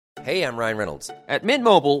Hey, I'm Ryan Reynolds. At Mint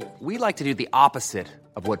Mobile, we like to do the opposite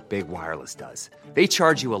of what Big Wireless does. They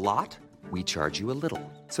charge you a lot, we charge you a little.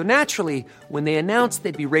 So naturally, when they announced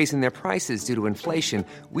they'd be raising their prices due to inflation,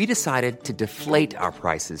 we decided to deflate our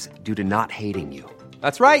prices due to not hating you.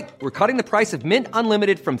 That's right. We're cutting the price of Mint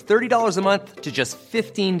Unlimited from $30 a month to just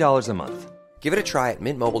 $15 a month. Give it a try at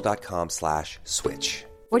mintmobile.com/switch.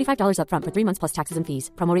 $45 up front for 3 months plus taxes and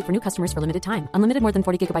fees. Promo rate for new customers for limited time. Unlimited more than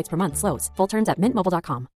 40 gigabytes per month. Slows full terms at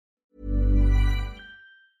mintmobile.com.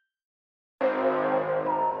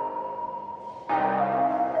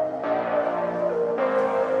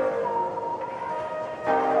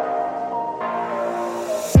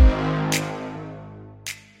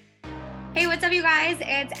 Hey, what's up, you guys?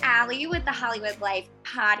 It's Allie with the Hollywood Life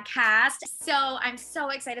podcast. So I'm so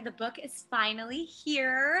excited. The book is finally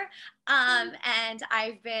here. And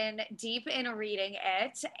I've been deep in reading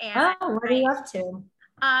it. And what are you up to?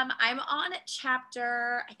 I'm on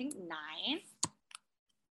chapter, I think 9.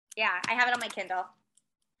 Yeah, I have it on my Kindle.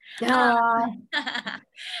 You're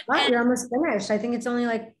almost finished. I think it's only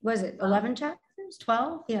 11 chapters?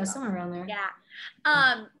 12? Yeah, somewhere around there. Yeah.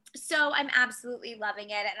 So I'm absolutely loving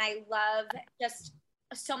it. And I love just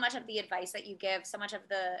so much of the advice that you give, so much of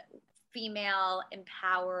the female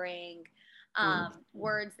empowering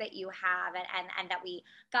words that you have and that we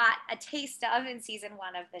got a taste of in season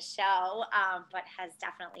 1 of the show, but has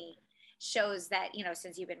definitely shows that,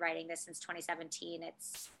 since you've been writing this since 2017,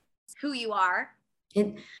 it's who you are.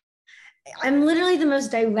 I'm literally the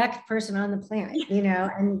most direct person on the planet,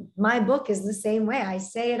 and my book is the same way. I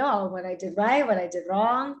say it all, what I did right, what I did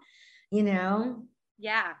wrong,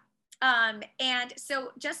 Yeah. And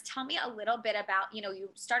so just tell me a little bit about,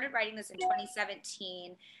 you started writing this in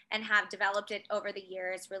 2017 and have developed it over the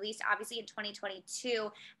years, released obviously in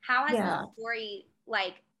 2022. How has the story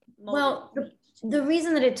Well, the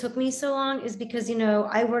reason that it took me so long is because,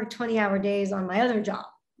 I worked 20-hour days on my other job.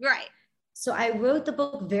 Right. So I wrote the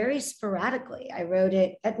book very sporadically. I wrote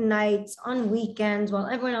it at nights, on weekends, while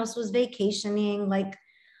everyone else was vacationing.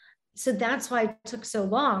 So that's why it took so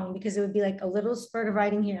long, because it would be a little spurt of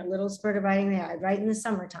writing here, a little spurt of writing there. I'd write in the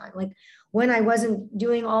summertime, when I wasn't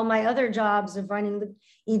doing all my other jobs of running the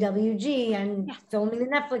EWG and filming the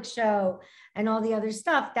Netflix show and all the other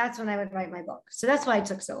stuff. That's when I would write my book. So that's why it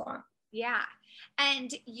took so long. Yeah.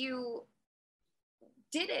 And you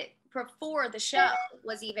did it before the show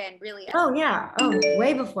was even really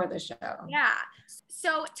way before the show. Yeah.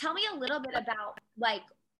 So tell me a little bit about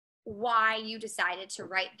why you decided to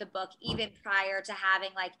write the book even prior to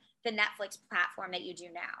having the Netflix platform that you do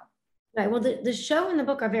now. Right. Well, the show and the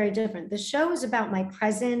book are very different. The show is about my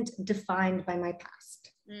present defined by my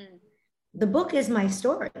past. The book is my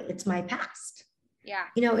story. It's my past. Yeah.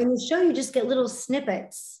 In the show, you just get little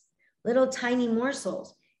snippets, little tiny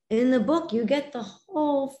morsels. In the book, you get the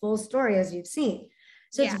whole full story, as you've seen.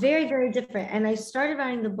 So it's very, very different. And I started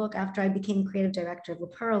writing the book after I became creative director of La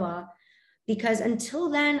Perla, because until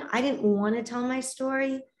then, I didn't want to tell my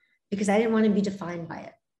story because I didn't want to be defined by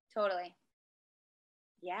it. Totally.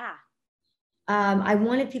 Yeah. I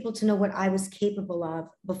wanted people to know what I was capable of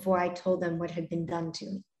before I told them what had been done to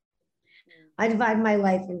me. I divide my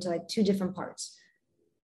life into 2 different parts.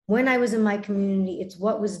 When I was in my community, it's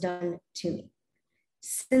what was done to me.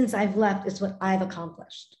 Since I've left, it's what I've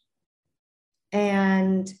accomplished.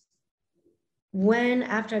 And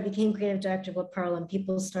after I became creative director of La Perla and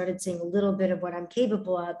people started seeing a little bit of what I'm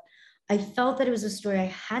capable of, I felt that it was a story I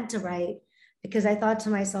had to write, because I thought to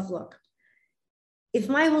myself, look, if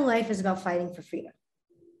my whole life is about fighting for freedom,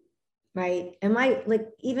 right? And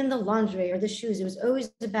even the lingerie or the shoes, it was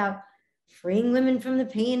always about freeing women from the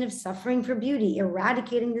pain of suffering for beauty,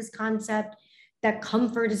 eradicating this concept that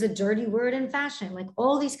comfort is a dirty word in fashion,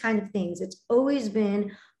 all these kind of things. It's always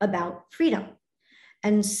been about freedom.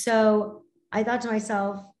 And so I thought to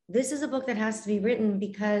myself, this is a book that has to be written,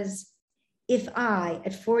 because if I,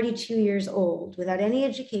 at 42 years old, without any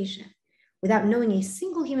education, without knowing a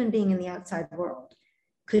single human being in the outside world,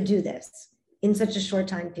 could do this in such a short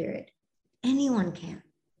time period, anyone can.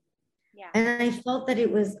 Yeah. And I felt that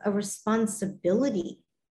it was a responsibility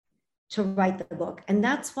to write the book. And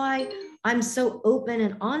that's why I'm so open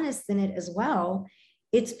and honest in it as well.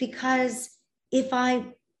 It's because if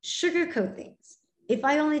I sugarcoat things, if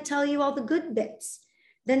I only tell you all the good bits,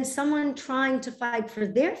 then someone trying to fight for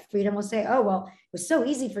their freedom will say, oh, well, it was so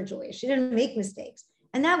easy for Julia. She didn't make mistakes.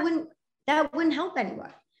 And that wouldn't help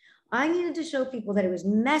anyone. I needed to show people that it was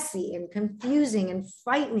messy and confusing and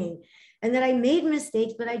frightening, and that I made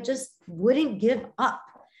mistakes, but I just wouldn't give up.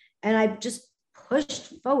 And I just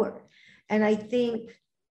pushed forward. And I think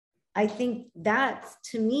I think that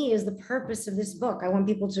to me is the purpose of this book. I want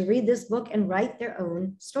people to read this book and write their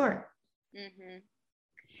own story. Mm-hmm.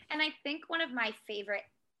 And I think one of my favorite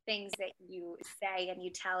things that you say and you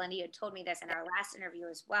tell, and you had told me this in our last interview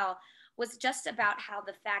as well, was just about how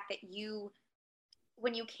the fact that you,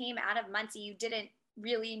 when you came out of Muncie, you didn't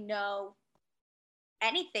really know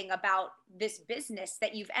anything about this business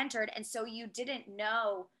that you've entered. And so you didn't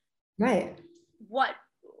know right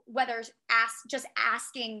whether just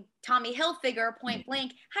asking Tommy Hilfiger point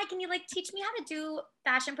blank, hi, can you like teach me how to do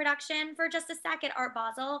fashion production for just a sec at Art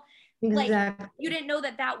Basel? exactly. Like you didn't know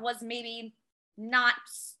that was maybe not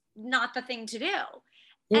the thing to do.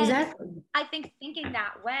 Exactly. And I think thinking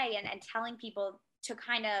that way and telling people to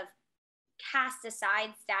kind of cast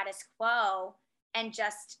aside status quo and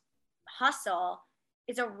just hustle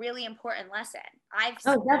is a really important lesson.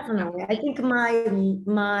 Definitely. I think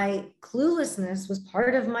my cluelessness was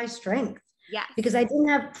part of my strength. Yes. Because I didn't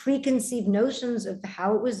have preconceived notions of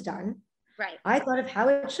how it was done. Right. I thought of how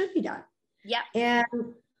it should be done. Yeah.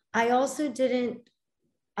 And I also didn't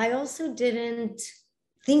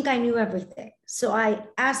think I knew everything. So I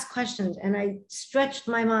asked questions and I stretched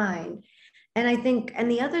my mind. And I think,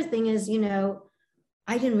 and the other thing is,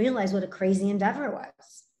 I didn't realize what a crazy endeavor it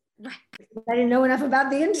was. Right. I didn't know enough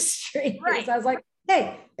about the industry. Right. So I was like,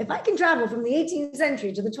 hey, if I can travel from the 18th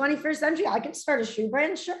century to the 21st century, I can start a shoe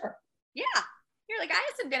brand, sure. Yeah. You're like, I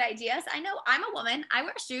have some good ideas. I know I'm a woman. I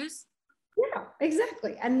wear shoes. Yeah,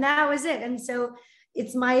 exactly. And that was it. And so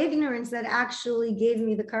it's my ignorance that actually gave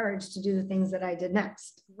me the courage to do the things that I did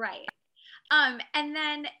next. Right. And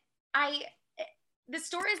then the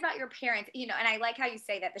story is about your parents, and I like how you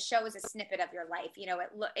say that the show is a snippet of your life.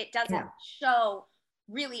 It doesn't show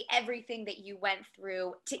really everything that you went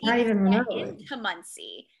through to even get into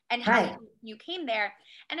Muncie and how you came there.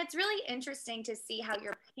 And it's really interesting to see how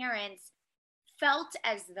your parents felt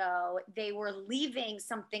as though they were leaving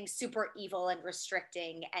something super evil and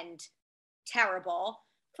restricting and terrible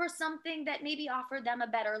for something that maybe offered them a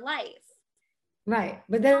better life. Right.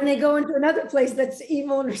 But then they go into another place that's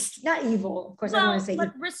evil, not evil. Of course, I don't want to say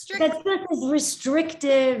evil. That's just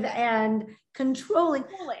restrictive and controlling.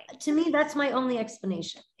 To me, that's my only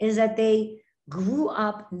explanation, is that they grew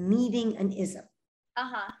up needing an ism.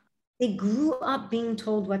 Uh-huh. They grew up being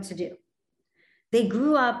told what to do. They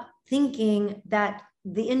grew up thinking that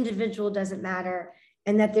the individual doesn't matter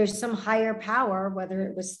and that there's some higher power, whether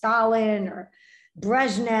it was Stalin or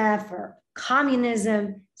Brezhnev or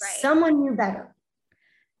communism, someone knew better.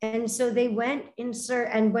 And so they went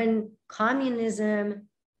and when communism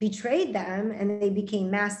betrayed them and they became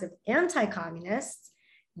massive anti-communists,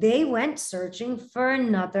 they went searching for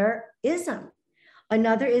another ism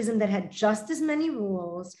that had just as many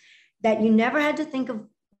rules, that you never had to think of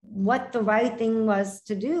what the right thing was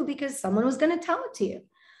to do because someone was going to tell it to you.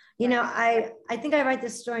 I think I write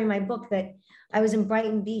this story in my book that I was in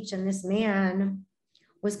Brighton Beach and this man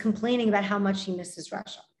was complaining about how much he misses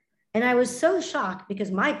Russia. And I was so shocked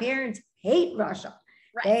because my parents hate Russia.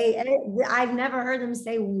 Right. I've never heard them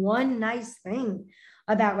say one nice thing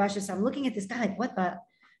about Russia. So I'm looking at this guy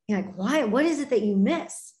like, why? What is it that you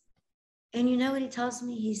miss? And you know what he tells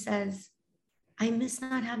me? He says, I miss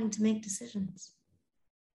not having to make decisions.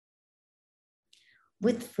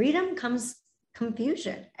 With freedom comes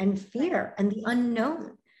confusion and fear and the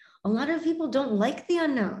unknown. A lot of people don't like the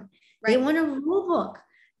unknown. Right. They want a rule book.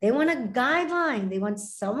 They want a guideline. They want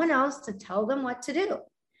someone else to tell them what to do.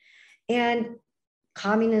 And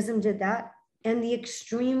communism did that. And the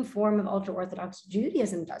extreme form of ultra-Orthodox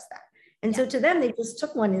Judaism does that. And so to them, they just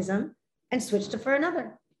took one ism and switched it for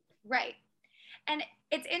another. Right. And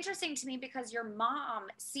it's interesting to me because your mom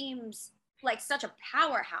seems like such a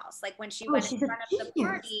powerhouse. Like when she went in front of the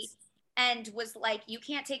party and was like, you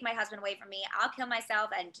can't take my husband away from me. I'll kill myself.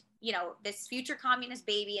 And, this future communist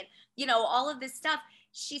baby and, all of this stuff.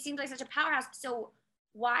 She seems like such a powerhouse. So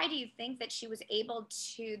why do you think that she was able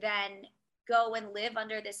to then go and live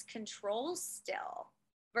under this control still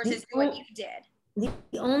versus what you did?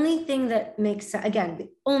 The only thing that makes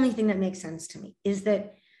sense to me is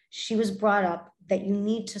that she was brought up that you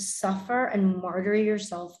need to suffer and martyr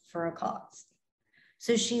yourself for a cause.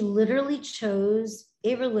 So she literally chose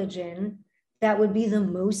a religion that would be the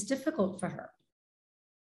most difficult for her.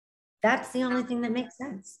 That's the only thing that makes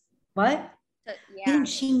sense. What? Yeah.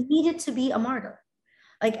 She needed to be a martyr.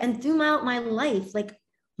 And throughout my life,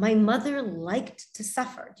 my mother liked to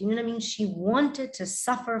suffer. Do you know what I mean? She wanted to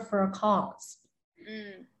suffer for a cause.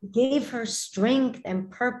 Gave her strength and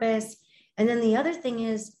purpose. And then the other thing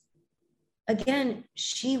is, again,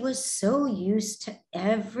 she was so used to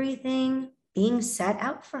everything being set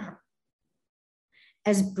out for her.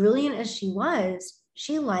 As brilliant as she was,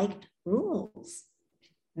 she liked rules.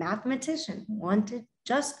 Mathematician wanted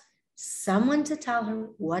just someone to tell her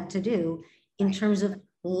what to do in terms of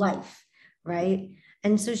life, right?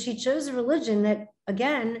 And so she chose a religion that,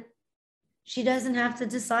 again, she doesn't have to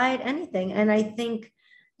decide anything. And I think,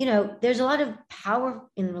 there's a lot of power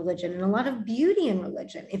in religion and a lot of beauty in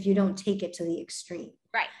religion if you don't take it to the extreme.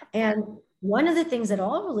 Right. And one of the things that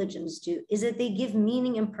all religions do is that they give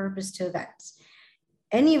meaning and purpose to events.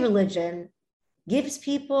 Any religion gives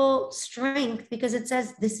people strength because it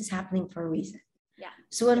says this is happening for a reason. Yeah.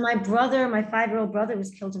 So when my 5-year-old brother was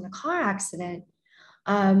killed in a car accident,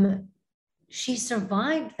 she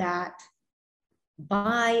survived that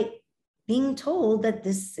by being told that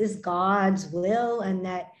this is God's will and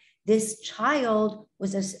that this child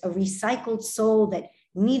was a recycled soul that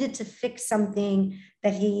needed to fix something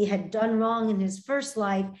that he had done wrong in his first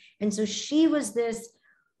life. And so she was this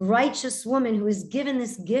righteous woman who was given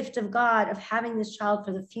this gift of God of having this child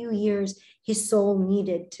for the few years his soul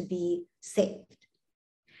needed to be saved.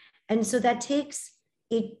 And so that takes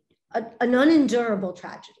an unendurable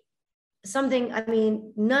tragedy. Something,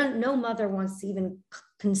 no mother wants to even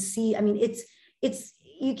conceive. It's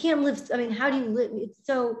you can't live. How do you live? It's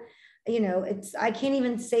so, I can't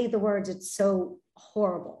even say the words. It's so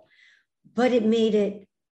horrible, but it made it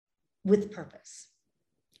with purpose.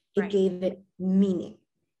 It gave it meaning.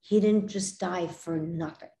 He didn't just die for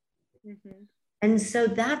nothing. Mm-hmm. And so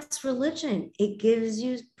that's religion. It gives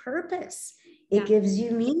you purpose. It gives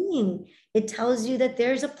you meaning. It tells you that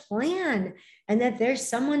there's a plan and that there's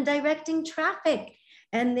someone directing traffic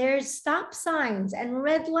and there's stop signs and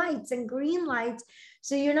red lights and green lights.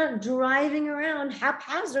 So you're not driving around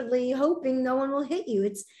haphazardly hoping no one will hit you.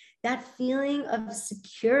 It's that feeling of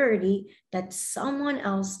security that someone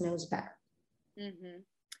else knows better. Mm-hmm.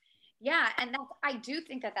 Yeah. And I do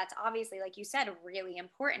think that that's obviously, like you said, really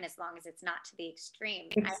important as long as it's not to the extreme.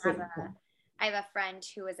 I have a friend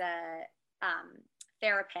who is a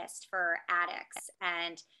therapist for addicts,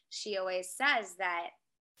 and she always says that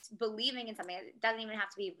believing in something, it doesn't even have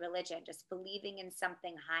to be religion, just believing in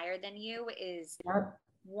something higher than you is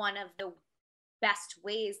one of the best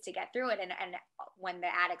ways to get through it. And when the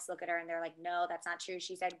addicts look at her and they're like, no, that's not true,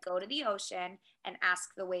 she said, go to the ocean and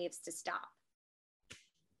ask the waves to stop.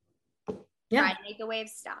 Try to make the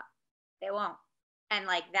waves stop. They won't. And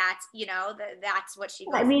that's what she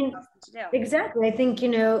goes to do. Exactly. I think,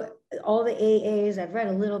 all the AAs, I've read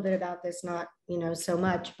a little bit about this, not, so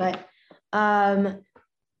much, but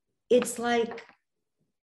it's like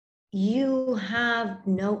you have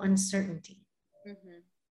no uncertainty.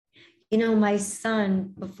 Mm-hmm. My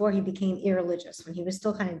son, before he became irreligious, when he was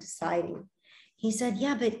still kind of deciding, he said,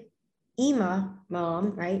 yeah, but Ima,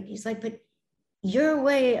 mom, right? He's like, but your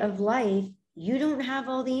way of life, you don't have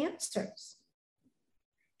all the answers.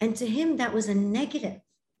 And to him, that was a negative.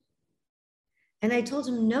 And I told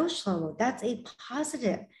him, no, Shlomo, that's a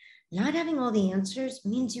positive. Not having all the answers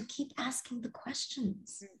means you keep asking the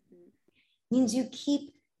questions. Mm-hmm. Means you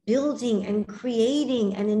keep building and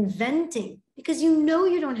creating and inventing because you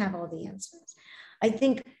don't have all the answers. I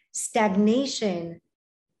think stagnation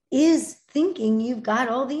is thinking you've got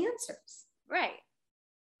all the answers. Right.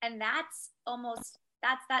 And that's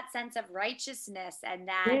that sense of righteousness and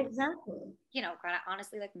that, exactly. Kind of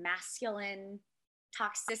honestly like masculine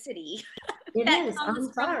toxicity. It that is. comes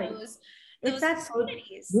I'm sorry. from those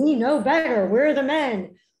communities. We know better. We're the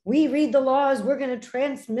men. We read the laws. We're going to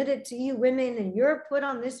transmit it to you women, and you're put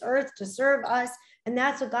on this earth to serve us. And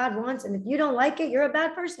that's what God wants. And if you don't like it, you're a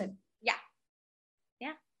bad person. Yeah.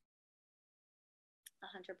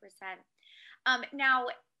 100%. Now,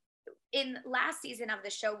 in last season of the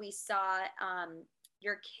show, we saw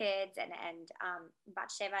your kids and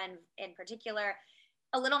Batsheva in particular,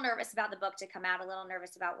 a little nervous about the book to come out, a little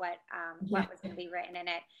nervous about what was going to be written in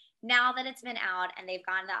it. Now that it's been out and they've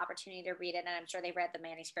gotten the opportunity to read it, and I'm sure they read the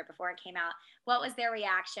manuscript before it came out, what was their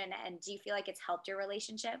reaction? And do you feel like it's helped your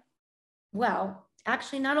relationship? Well,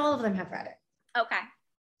 actually, not all of them have read it. Okay.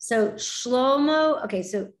 So Shlomo,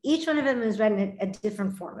 so each one of them has read a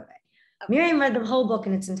different form of it. Okay. Miriam read the whole book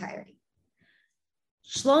in its entirety.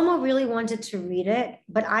 Shlomo really wanted to read it,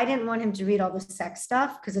 but I didn't want him to read all the sex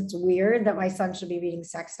stuff because it's weird that my son should be reading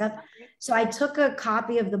sex stuff. So I took a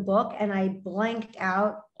copy of the book and I blanked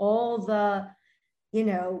out all the,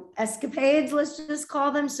 escapades, let's just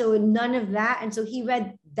call them. So none of that. And so he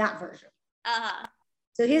read that version. Uh-huh.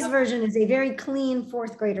 So his version is a very clean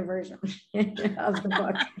fourth grader version of the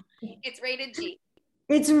book. It's rated G.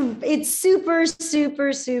 It's super,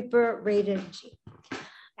 super, super rated G.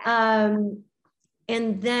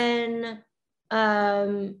 And then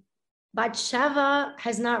Batsheva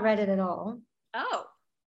has not read it at all. Oh.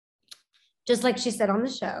 Just like she said on the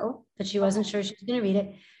show, that she wasn't sure she was going to read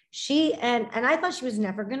it. And I thought she was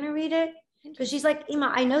never going to read it because she's like,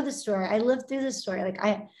 Ima, I know the story. I lived through the story. Like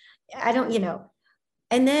I don't,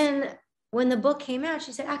 and then when the book came out,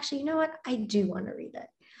 she said, actually, you know what? I do want to read it.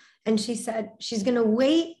 And she said, she's going to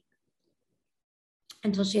wait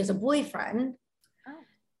until she has a boyfriend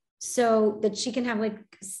so that she can have like,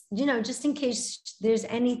 just in case there's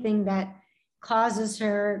anything that causes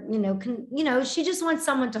her, she just wants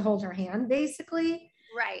someone to hold her hand, basically.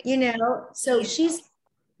 Right. So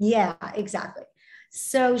yeah, exactly.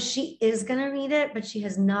 So she is going to read it, but she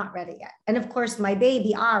has not read it yet. And of course, my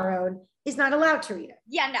baby, Aaron, is not allowed to read it.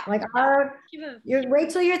 Yeah, no. Like, you wait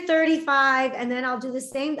till you're 35, and then I'll do the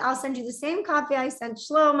same. I'll send you the same copy I sent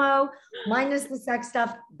Shlomo, minus the sex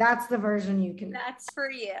stuff. That's the version you can. That's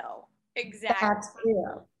for you. Exactly. That's for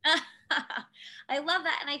you. I love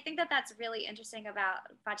that. And I think that that's really interesting about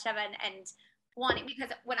Batsheva and wanting, because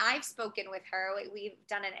when I've spoken with her, we've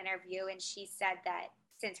done an interview, and she said that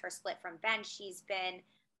since her split from Ben, she's been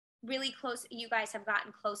really close. You guys have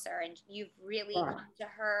gotten closer, and you've really come to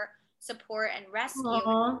her support and rescue.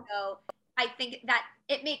 And so I think that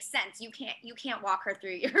it makes sense. You can't walk her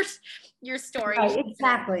through your story. Right,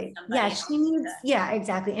 exactly. Yeah, she needs. Yeah,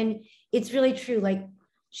 exactly. And it's really true. Like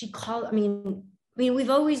she called. I mean,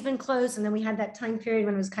 we've always been close, and then we had that time period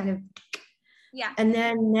when it was kind of. Yeah. And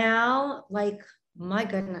then now, like, my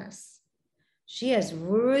goodness, she has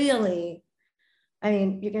really. I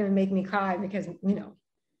mean, you're gonna make me cry because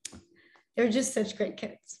they're just such great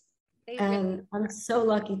kids. And I'm so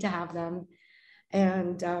lucky to have them.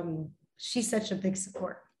 And she's such a big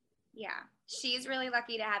support. Yeah, she's really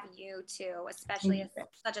lucky to have you too, especially as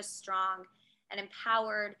such a strong and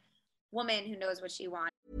empowered woman who knows what she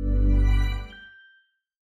wants.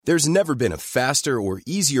 There's never been a faster or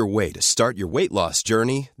easier way to start your weight loss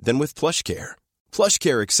journey than with PlushCare.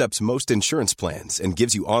 PlushCare accepts most insurance plans and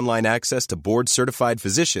gives you online access to board-certified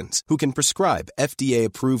physicians who can prescribe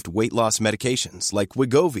FDA-approved weight loss medications like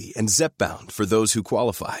Wegovy and Zepbound for those who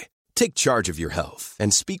qualify. Take charge of your health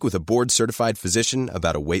and speak with a board-certified physician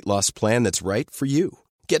about a weight loss plan that's right for you.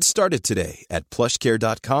 Get started today at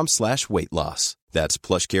plushcare.com/weight-loss. That's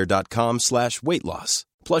plushcare.com/weight-loss.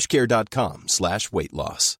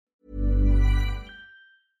 plushcare.com/weight-loss.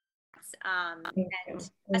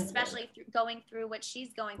 And especially going through what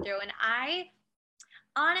she's going through. And I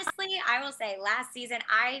will say last season,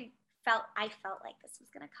 I felt like this was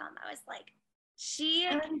going to come. I was like, she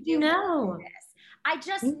can do this. I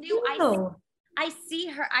just knew. I see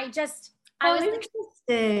her. I was like,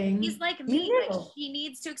 he's like me. Like, he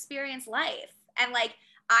needs to experience life. And like,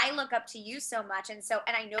 I look up to you so much. And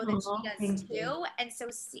I know that she does too. And so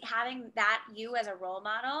having that, you as a role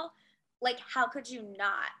model, like, how could you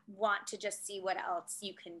not want to just see what else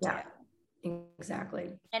you can do? Yeah,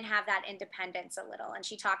 exactly. And have that independence a little. And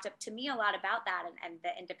she talked to me a lot about that and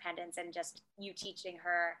the independence, and just you teaching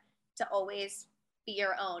her to always be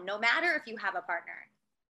your own, no matter if you have a partner,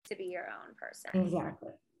 to be your own person.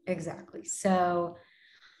 Exactly. So,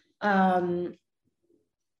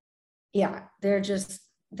 yeah, they're just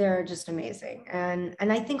amazing. And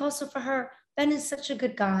I think also for her, Ben is such a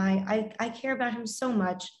good guy. I care about him so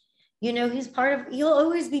much. He'll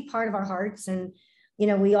always be part of our hearts, and,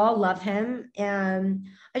 we all love him. And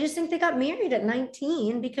I just think they got married at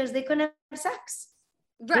 19 because they couldn't have sex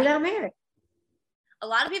without marriage. A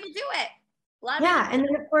lot of people do it. And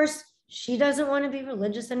then of course she doesn't want to be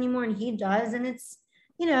religious anymore, and he does. And it's,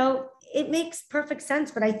 it makes perfect sense.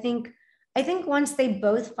 But I think once they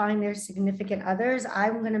both find their significant others,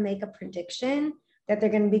 I'm going to make a prediction that they're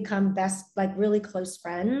going to become best, like really close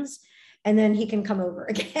friends. And then he can come over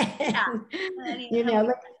again. Yeah.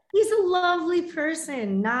 Like, he's a lovely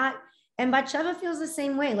person, and Batsheva feels the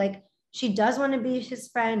same way. Like, she does want to be his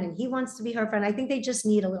friend, and he wants to be her friend. I think they just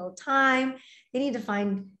need a little time. They need to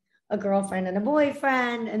find a girlfriend and a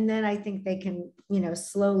boyfriend. And then I think they can,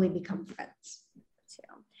 slowly become friends.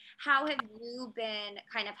 How have you been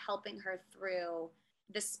kind of helping her through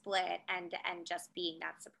the split and just being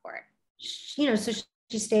that support? So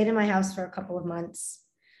she stayed in my house for a couple of months.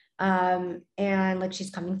 And like,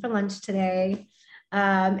 she's coming for lunch today.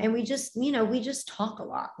 And we just talk a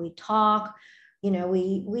lot. We talk,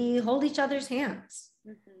 we hold each other's hands,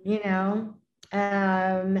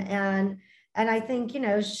 and I think,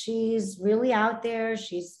 she's really out there.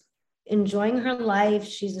 She's enjoying her life.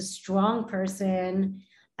 She's a strong person.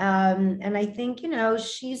 And I think,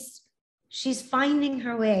 she's finding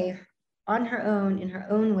her way on her own, in her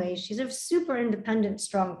own way. She's a super independent,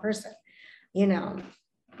 strong person,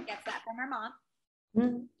 Gets that from her mom.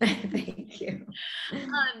 Thank you.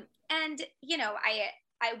 And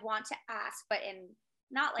I want to ask, but in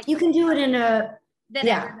not like you can do it in a than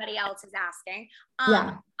everybody else is asking.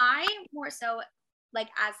 Yeah. I more so, like,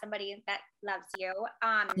 as somebody that loves you,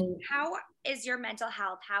 how is your mental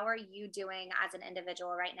health? How are you doing as an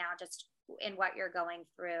individual right now, just in what you're going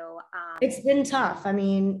through? It's been tough. I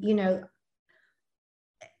mean, you know,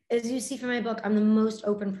 as you see from my book, I'm the most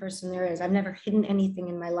open person there is. I've never hidden anything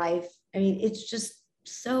in my life. I mean, it's just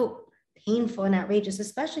so painful and outrageous,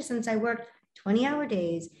 especially since I worked 20-hour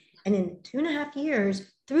days. And in 2.5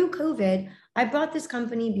 years through COVID, I brought this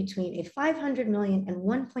company between a $500 million and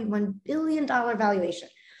 $1.1 billion valuation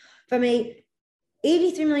from a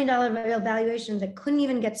 $83 million valuation that couldn't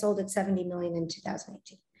even get sold at $70 million in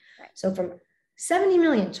 2018. Right. So from 70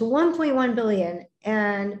 million to 1.1 billion.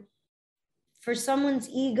 And for someone's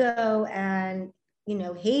ego and, you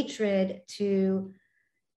know, hatred to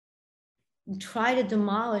try to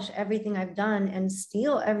demolish everything I've done and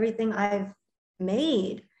steal everything I've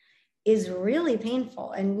made is really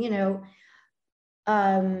painful. And, you know,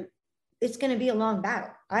 it's going to be a long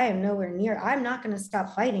battle. I am nowhere near. I'm not going to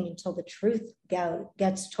stop fighting until the truth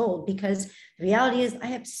gets told, because the reality is I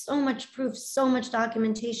have so much proof, so much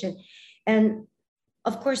documentation. And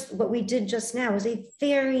of course, what we did just now was a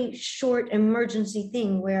very short emergency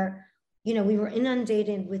thing where, you know, we were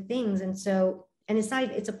inundated with things. And so, and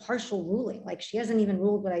it's a partial ruling. Like, she hasn't even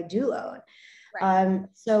ruled what I do own. Right.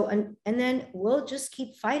 And then we'll just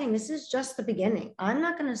keep fighting. This is just the beginning. I'm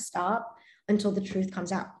not going to stop until the truth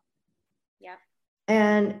comes out. Yeah.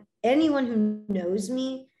 And anyone who knows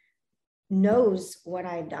me knows what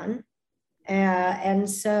I've done. And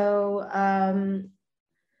so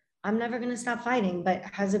I'm never going to stop fighting. But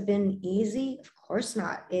has it been easy? Of course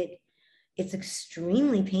not. It's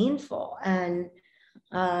extremely painful. And,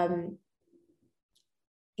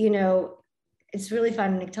 you know, it's really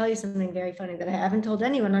fun. And I can tell you something very funny that I haven't told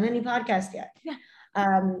anyone on any podcast yet. Yeah.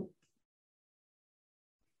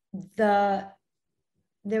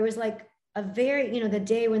 There was like a very, you know, the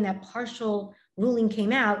day when that partial ruling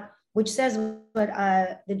came out, which says what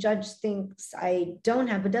the judge thinks I don't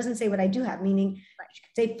have, but doesn't say what I do have, meaning she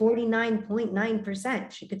could say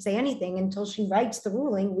 49.9%. She could say anything until she writes the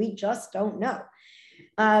ruling. We just don't know.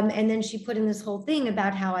 And then she put in this whole thing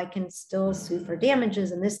about how I can still sue for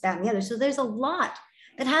damages and this, that, and the other. So there's a lot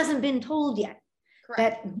that hasn't been told yet.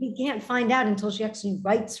 Correct. That we can't find out until she actually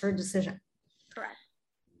writes her decision. Correct.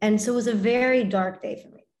 And so it was a very dark day for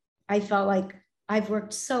me. I felt like I've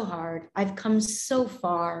worked so hard. I've come so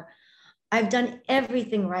far. I've done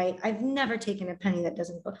everything right. I've never taken a penny that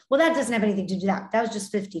doesn't go. Well, that doesn't have anything to do with that. That was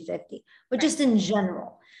just 50-50. But right. Just in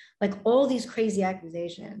general, like all these crazy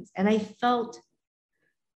accusations. And I felt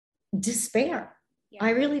despair. Yeah.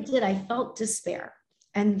 I really did. I felt despair.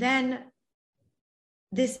 And then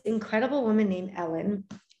this incredible woman named Ellen,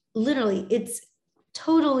 literally, it's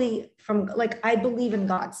totally from, like, I believe in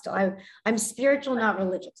God still. I'm spiritual, not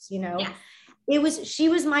religious, you know. Yes. She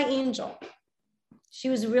was my angel. She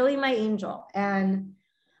was really my angel. And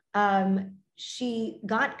she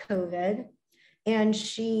got COVID, and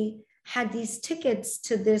she had these tickets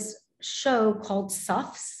to this show called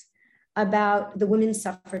Suffs about the women's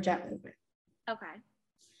suffragette movement. Okay.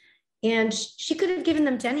 And she could have given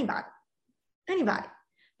them to anybody.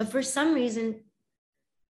 But for some reason,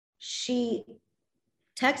 she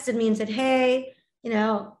texted me and said, hey, you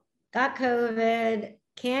know, got COVID,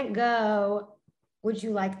 can't go. Would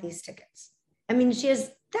you like these tickets? I mean, she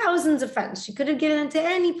has thousands of friends. She could have given them to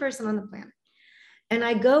any person on the planet. And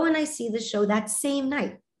I go and I see the show that same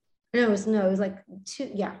night. It was like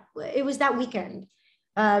it was that weekend.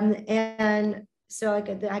 And so I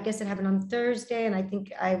guess it happened on Thursday. And I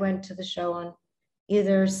think I went to the show on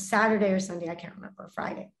either Saturday or Sunday. I can't remember,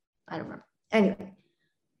 Friday. I don't remember. Anyway.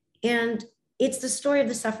 And it's the story of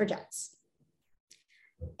the suffragettes.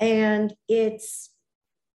 And it's,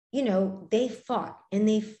 you know, they fought and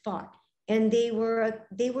they fought. And they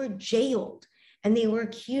were jailed, and they were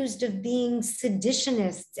accused of being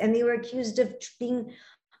seditionists, and they were accused of being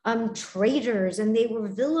traitors, and they were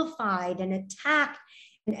vilified and attacked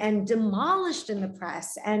and demolished in the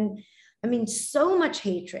press. And I mean, so much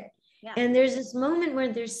hatred. Yeah. And there's this moment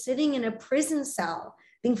where they're sitting in a prison cell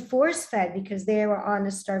being force fed because they were on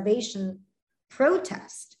a starvation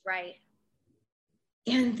protest. Right.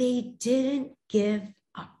 And they didn't give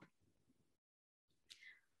up.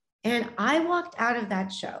 And I walked out of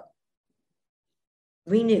that show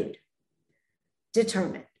renewed,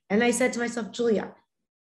 determined. And I said to myself, Julia,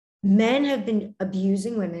 men have been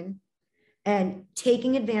abusing women and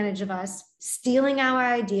taking advantage of us, stealing our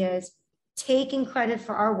ideas, taking credit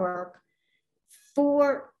for our work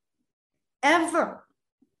forever.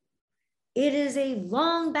 It is a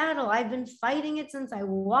long battle. I've been fighting it since I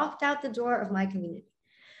walked out the door of my community.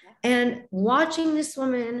 And watching this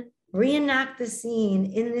woman reenact the scene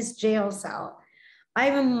in this jail cell,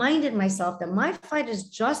 I reminded myself that my fight has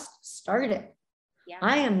just started. Yeah.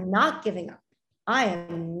 I am not giving up. I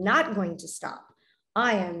am not going to stop.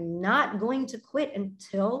 I am not going to quit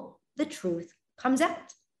until the truth comes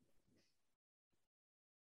out.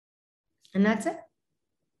 And that's it.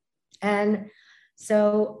 And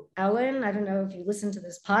so, Ellen, I don't know if you listen to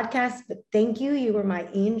this podcast, but thank you. You were my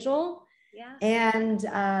angel. Yeah.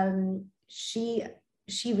 And she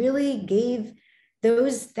really gave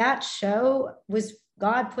that show was,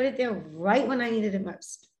 God put it there right when I needed it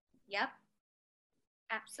most. Yep.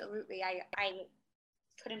 Absolutely. I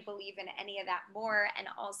couldn't believe in any of that more. And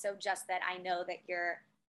also just that I know that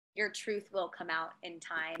your truth will come out in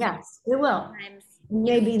time. Yes, it will. Sometimes,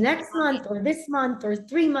 maybe next month or this month or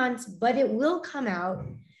 3 months, but it will come out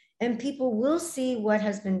and people will see what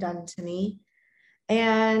has been done to me.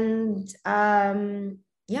 And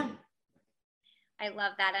yeah. I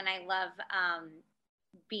love that. And I love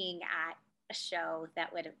being at a show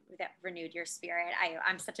that renewed your spirit.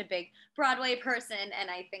 I'm such a big Broadway person,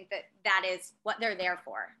 and I think that is what they're there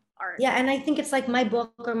for. Art. Yeah, and I think it's like my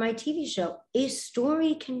book or my TV show. A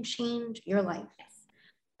story can change your life. Yes.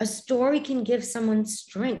 A story can give someone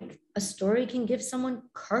strength. A story can give someone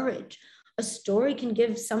courage. A story can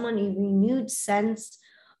give someone a renewed sense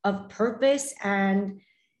of purpose, and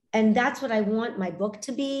that's what I want my book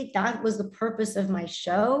to be. That was the purpose of my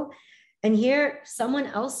show. And here, someone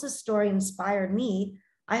else's story inspired me.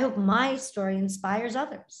 I hope my story inspires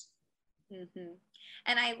others. Mm-hmm.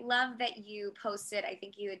 And I love that you posted, I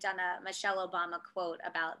think you had done a Michelle Obama quote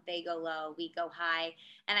about they go low, we go high.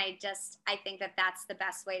 And I think that that's the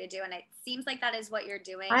best way to do. And it seems like that is what you're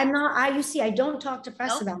doing. You see, I don't talk to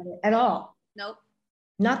press about it at all. Nope.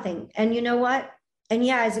 Nothing. And you know what? And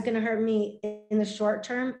yeah, is it going to hurt me in the short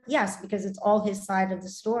term? Yes, because it's all his side of the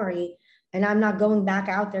story. And I'm not going back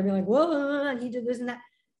out there being like, whoa, he did this and that.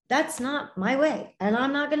 That's not my way. And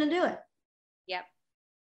I'm not going to do it. Yep.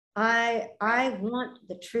 I want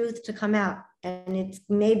the truth to come out. And it's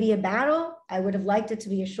maybe a battle. I would have liked it to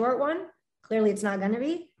be a short one. Clearly it's not going to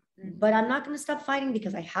be. But I'm not going to stop fighting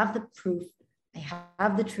because I have the proof. I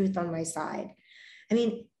have the truth on my side. I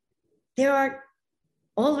mean,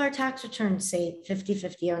 all of our tax returns say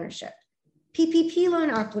 50-50 ownership. PPP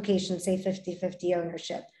loan applications say 50-50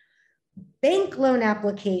 ownership. Bank loan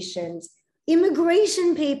applications,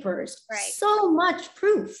 immigration papers, right. So much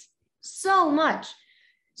proof, so much.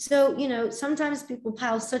 So, sometimes people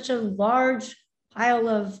pile such a large pile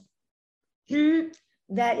of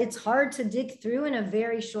that it's hard to dig through in a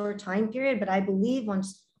very short time period. But I believe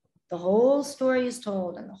once the whole story is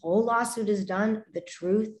told and the whole lawsuit is done, the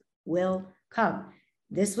truth will come.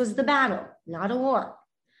 This was the battle, not a war.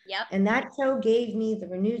 Yep. And that show gave me the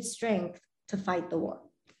renewed strength to fight the war.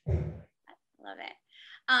 Love it.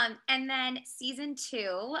 And then season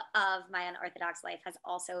 2 of My Unorthodox Life has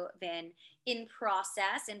also been in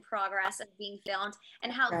progress of being filmed,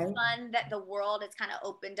 and how fun that the world is kind of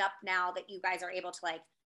opened up now that you guys are able to like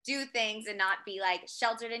do things and not be like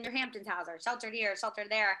sheltered in your Hamptons house or sheltered here, sheltered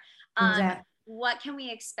there. Exactly. What can we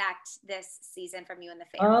expect this season from you and the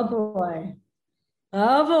family?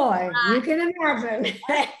 Oh boy. You can imagine.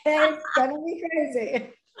 It's gonna be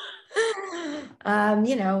crazy.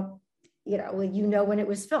 When it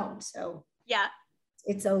was filmed. So yeah,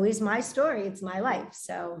 it's always my story. It's my life.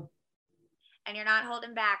 So. And you're not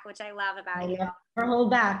holding back, which I love about you. Never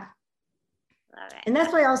hold back. Love it. And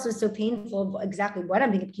that's why also it's so painful exactly what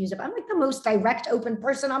I'm being accused of. I'm like the most direct, open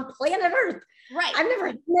person on planet Earth. Right. I've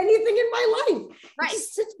never done anything in my life. Right.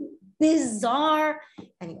 It's such bizarre.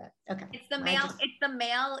 Anyway, okay. It's the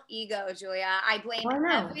male ego, Julia. I blame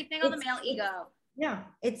everything on the male ego. Yeah,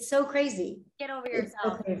 it's so crazy. Get over yourself.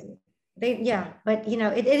 It's so crazy. But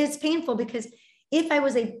it is painful because if I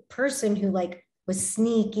was a person who like was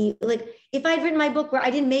sneaky, like if I'd written my book where I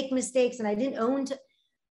didn't make mistakes and I didn't own to,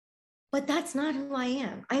 but that's not who I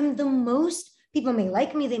am. I'm the most, people may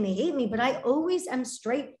like me, they may hate me, but I always am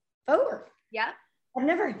straightforward. Yeah. I've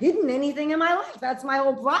never hidden anything in my life. That's my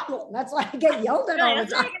whole problem. That's why I get yelled at all the time.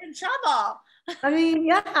 That's why I get in trouble. I mean,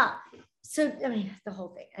 yeah. So, the whole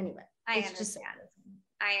thing. Anyway. I understand.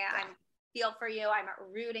 I feel for you. I'm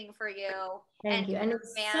rooting for you. Thank you. And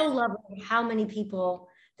it's so lovely how many people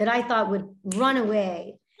that I thought would run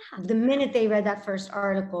away the minute they read that first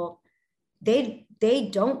article, they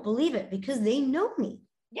don't believe it because they know me.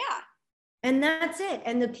 Yeah. And that's it.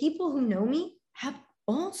 And the people who know me have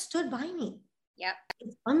all stood by me. Yep.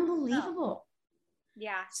 It's unbelievable.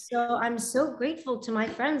 Yeah. So I'm so grateful to my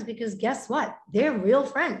friends because guess what? They're real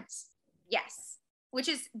friends. Yes. Which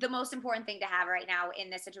is the most important thing to have right now in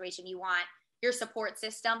this situation. You want your support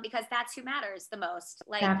system, because that's who matters the most.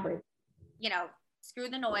 Like, Exactly. Screw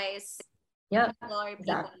the noise. Yep. Glory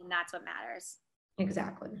people, Exactly. and that's what matters.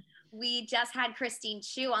 Exactly. We just had Christine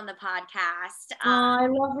Chu on the podcast. I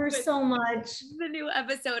love her so much. The new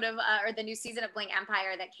episode of, or the new season of Bling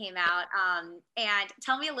Empire that came out. And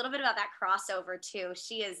tell me a little bit about that crossover too.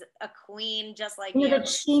 She is a queen, just like you. That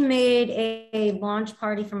she made a launch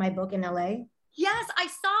party for my book in LA. Yes, I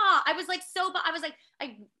saw. I was like,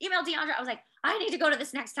 I emailed Deandra. I was like, I need to go to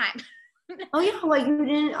this next time. Oh yeah, well you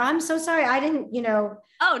didn't. I'm so sorry. I didn't.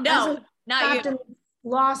 Oh no, not you.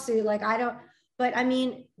 Lawsuit, like I don't. But I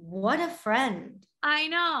mean, what a friend. I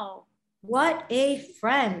know. What a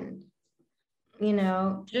friend.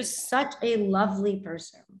 Just such a lovely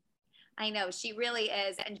person. I know, she really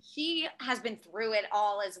is. And she has been through it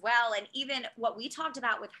all as well. And even what we talked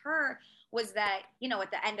about with her was that,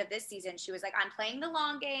 at the end of this season, she was like, I'm playing the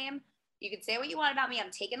long game. You can say what you want about me.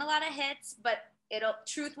 I'm taking a lot of hits, but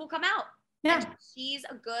truth will come out. Yeah. And she's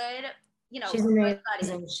a good, she's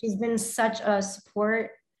amazing. She's been such a support.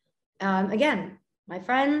 Again, my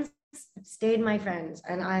friends have stayed my friends,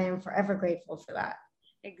 and I am forever grateful for that.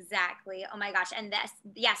 Exactly. Oh my gosh. And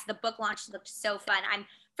the book launch looked so fun. I'm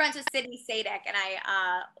friends with Sydney Sadek, and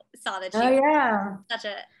I saw that she was such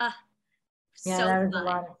a that was a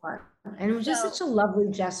lot of fun. And it was just such a lovely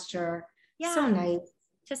gesture. Yeah. So nice.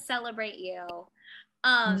 To celebrate you.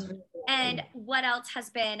 And what else has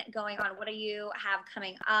been going on? What do you have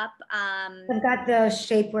coming up? I've got the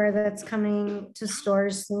shapewear that's coming to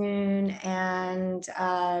stores soon, and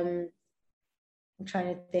I'm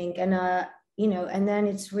trying to think, and and then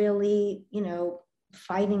it's really,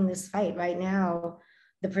 fighting this fight right now.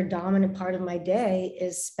 The predominant part of my day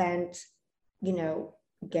is spent,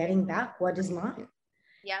 getting back what is mine.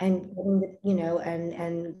 Yeah. And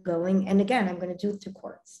and going, and again, I'm going to do it through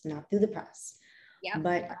courts, not through the press. Yeah.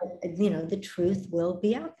 But the truth will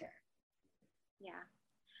be out there. Yeah.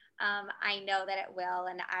 I know that it will,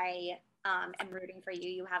 and I am rooting for you.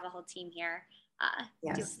 You have a whole team here.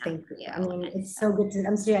 Yes, thank you. I mean, it's so good to.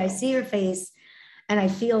 I'm serious. I see your face, and I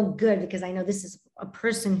feel good because I know this is a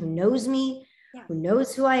person who knows me, who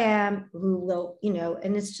knows who I am, who will,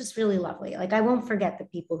 and it's just really lovely. Like, I won't forget the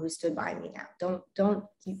people who stood by me now. Don't.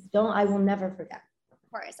 I will never forget.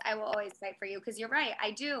 Of course, I will always fight for you, because you're right.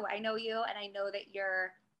 I do. I know you, and I know that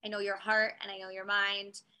I know your heart, and I know your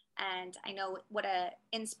mind, and I know what a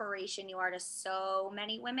inspiration you are to so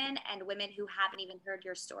many women, and women who haven't even heard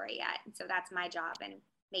your story yet. And so that's my job, and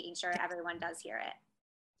making sure everyone does hear it.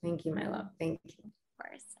 Thank you, my love. Thank you.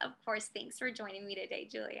 Of course. Thanks for joining me today,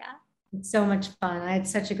 Julia. It's so much fun. I had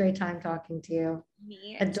such a great time talking to you.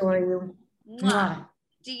 Me adore you. Mwah.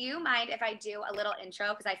 Do you mind if I do a little intro?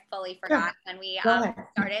 Because I fully forgot when we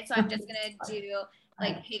started. So I'm just going to do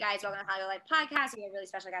hey guys, welcome to Hollywood Life Podcast. We have a really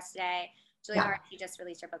special guest today. Julia Hart, she just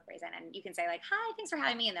released her book, Brazen. And you can say hi, thanks for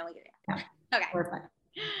having me. And then we get it. Okay. Perfect.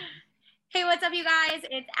 Hey, what's up, you guys?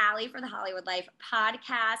 It's Allie for the Hollywood Life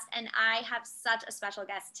Podcast, and I have such a special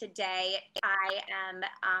guest today. I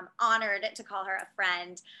am honored to call her a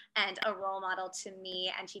friend and a role model to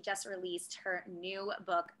me, and she just released her new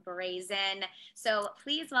book, Brazen. So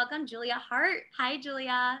please welcome Julia Hart. Hi,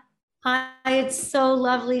 Julia. Hi, it's so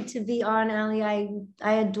lovely to be on, Allie.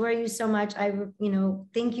 I adore you so much.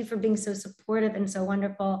 Thank you for being so supportive and so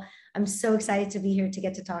wonderful. I'm so excited to be here to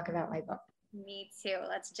get to talk about my book. Me too.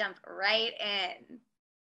 Let's jump right in.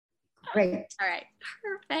 Great. All right.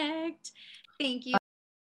 Perfect. Thank you